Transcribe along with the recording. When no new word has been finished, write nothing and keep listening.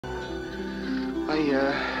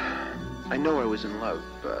I know I was in love.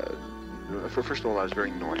 First of all, I was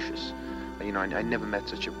very nauseous. I never met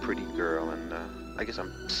such a pretty girl, and I guess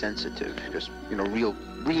I'm sensitive because,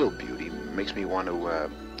 real beauty makes me want to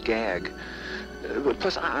gag. But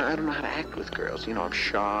plus, I don't know how to act with girls. I'm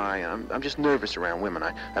shy. I'm just nervous around women.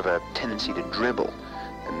 I have a tendency to dribble,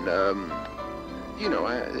 and the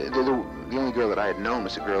only girl that I had known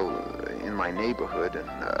was a girl in my neighborhood, and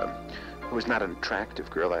it was not an attractive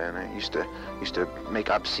girl, and I used to make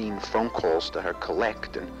obscene phone calls to her,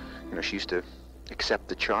 collect, and she used to accept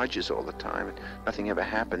the charges all the time, and nothing ever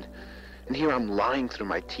happened. And here I'm lying through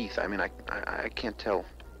my teeth. I mean, I can't tell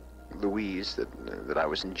Louise that I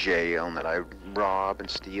was in jail and that I rob and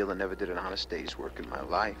steal and never did an honest day's work in my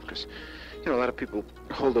life, because a lot of people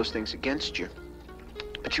hold those things against you.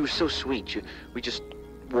 But she was so sweet. We just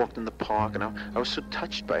walked in the park, and I was so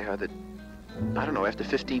touched by her that, I don't know, after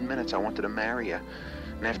 15 minutes I wanted to marry her.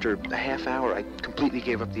 And after a half hour I completely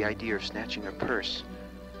gave up the idea of snatching her purse.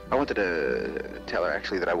 I wanted to tell her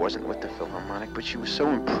actually that I wasn't with the Philharmonic, but she was so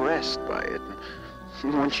impressed by it.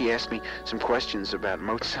 And when she asked me some questions about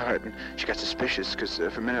Mozart, and she got suspicious because for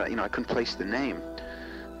a minute, I couldn't place the name.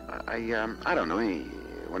 I don't know.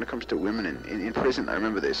 When it comes to women in prison, I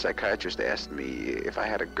remember the psychiatrist asked me if I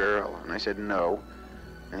had a girl, and I said no.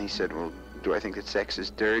 And he said, well, do I think that sex is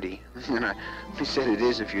dirty? And he said it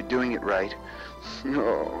is if you're doing it right.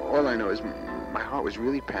 All I know is my heart was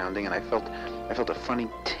really pounding, and I felt a funny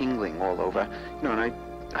tingling all over. And I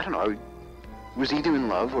don't know, I was either in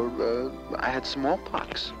love or I had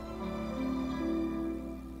smallpox.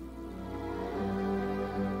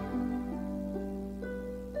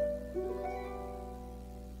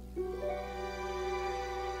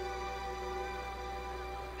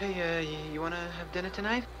 Hey, you wanna have dinner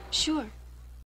tonight? Sure.